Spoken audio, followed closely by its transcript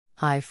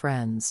Hi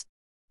friends.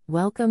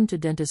 Welcome to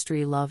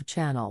Dentistry Love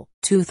channel.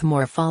 Tooth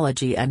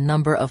morphology and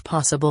number of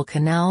possible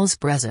canals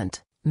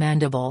present.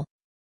 Mandible.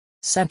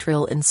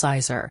 Central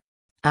incisor.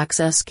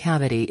 Access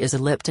cavity is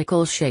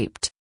elliptical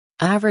shaped.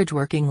 Average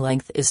working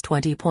length is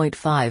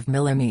 20.5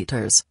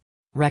 mm.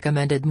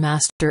 Recommended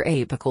master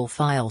apical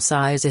file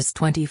size is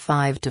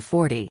 25 to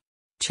 40.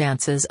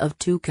 Chances of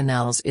 2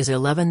 canals is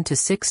 11 to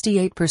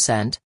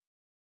 68%.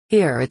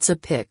 Here it's a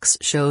pics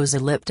shows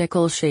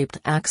elliptical shaped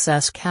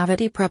access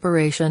cavity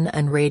preparation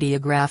and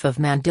radiograph of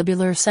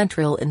mandibular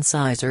central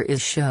incisor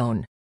is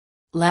shown.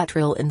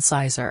 Lateral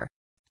incisor.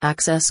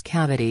 Access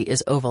cavity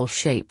is oval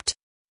shaped.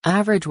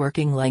 Average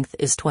working length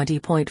is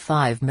 20.5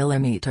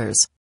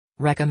 mm.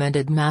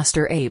 Recommended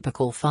master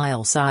apical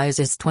file size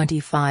is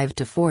 25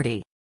 to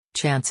 40.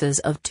 Chances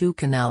of 2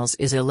 canals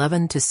is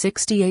 11 to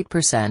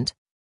 68%.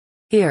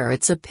 Here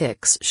it's a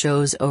pics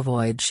shows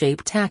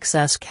ovoid-shaped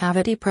access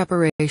cavity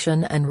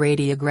preparation and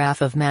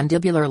radiograph of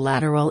mandibular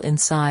lateral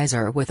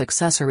incisor with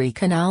accessory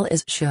canal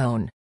is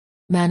shown.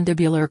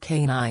 Mandibular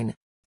canine.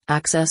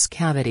 Access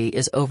cavity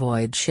is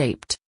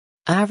ovoid-shaped.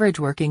 Average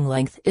working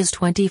length is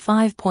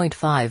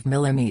 25.5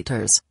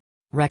 mm.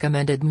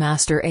 Recommended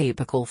master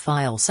apical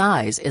file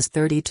size is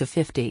 30 to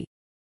 50.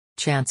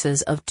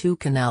 Chances of 2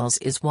 canals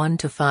is 1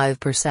 to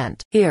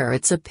 5%. Here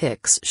it's a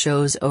pics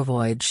shows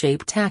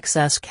ovoid-shaped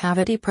access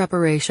cavity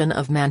preparation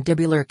of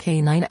mandibular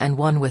canine and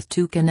one with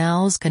 2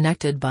 canals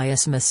connected by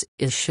isthmus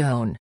is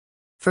shown.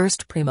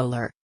 First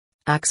premolar.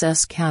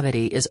 Access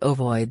cavity is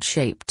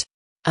ovoid-shaped.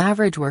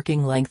 Average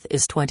working length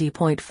is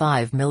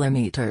 20.5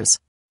 mm.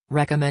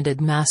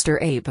 Recommended master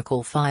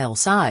apical file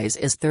size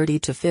is 30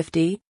 to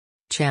 50.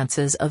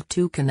 Chances of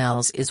 2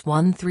 canals is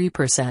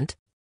 1-3%.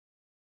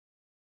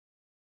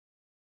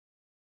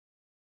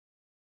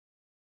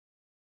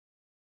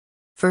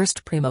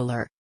 First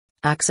premolar.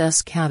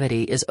 Access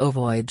cavity is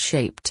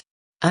ovoid-shaped.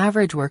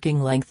 Average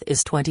working length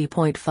is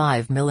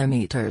 20.5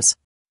 mm.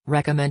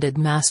 Recommended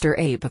master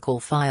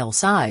apical file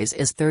size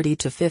is 30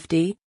 to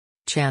 50.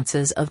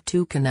 Chances of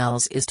 2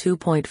 canals is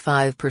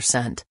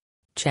 2.5%.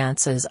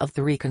 Chances of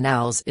 3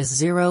 canals is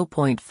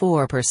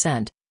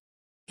 0.4%.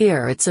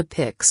 Here it's a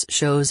pics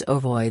shows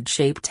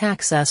ovoid-shaped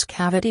access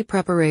cavity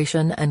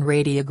preparation and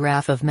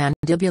radiograph of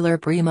mandibular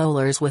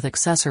premolars with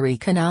accessory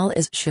canal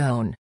is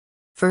shown.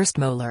 First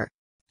molar.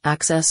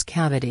 Access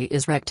cavity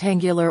is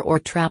rectangular or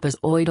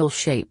trapezoidal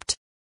shaped.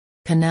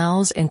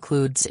 Canals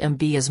includes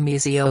MB is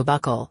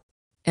mesiobuccal,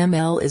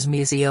 ML is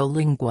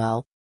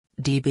mesiolingual,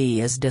 DB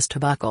is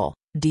distobuccal,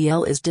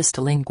 DL is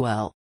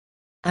distolingual.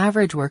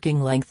 Average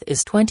working length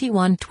is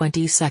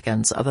 21/20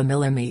 seconds of a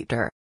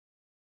millimeter.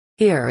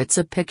 Here it's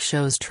a pic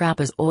shows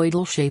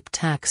trapezoidal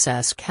shaped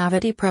access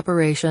cavity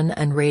preparation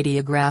and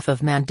radiograph of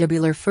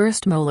mandibular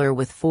first molar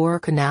with 4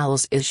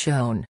 canals is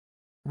shown.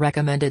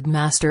 Recommended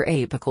master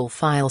apical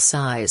file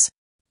size.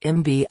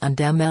 MB and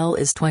ML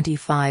is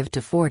 25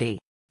 to 40.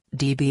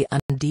 DB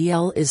and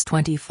DL is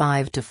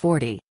 25 to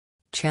 40.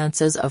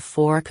 Chances of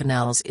 4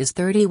 canals is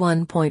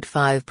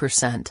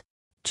 31.5%.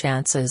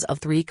 Chances of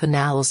 3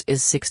 canals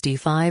is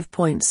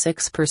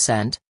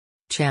 65.6%.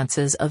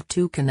 Chances of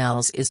 2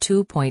 canals is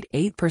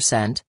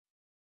 2.8%.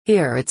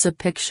 Here it's a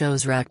pic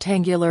shows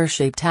rectangular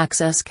shaped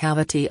access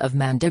cavity of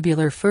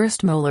mandibular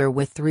first molar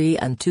with 3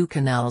 and 2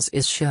 canals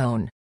is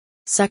shown.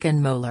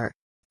 Second molar.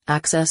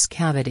 Access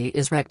cavity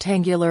is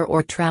rectangular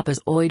or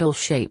trapezoidal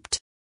shaped.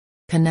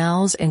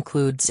 Canals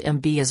includes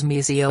MB is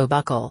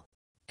mesiobuccal,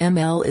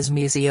 ML is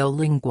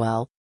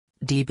mesiolingual,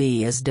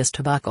 DB is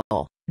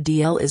distobuccal,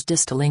 DL is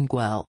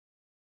distolingual.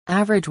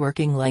 Average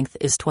working length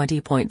is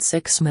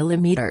 20.6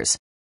 mm.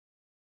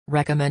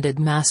 Recommended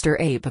master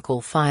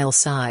apical file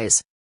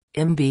size.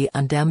 MB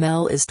and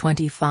ML is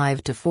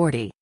 25 to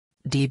 40.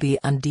 DB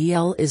and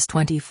DL is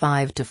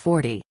 25 to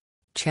 40.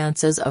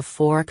 Chances of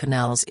 4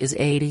 canals is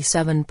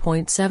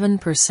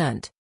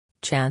 87.7%.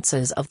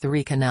 Chances of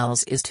 3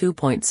 canals is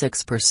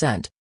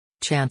 2.6%.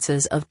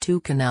 Chances of 2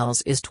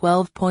 canals is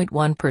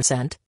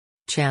 12.1%.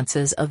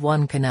 Chances of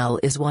 1 canal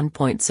is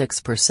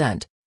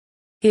 1.6%.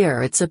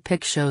 Here it's a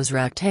pic shows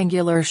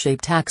rectangular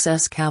shaped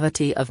access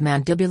cavity of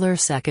mandibular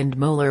second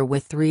molar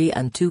with 3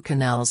 and 2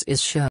 canals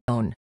is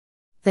shown.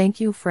 Thank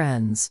you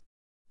friends.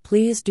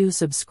 Please do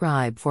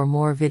subscribe for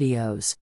more videos.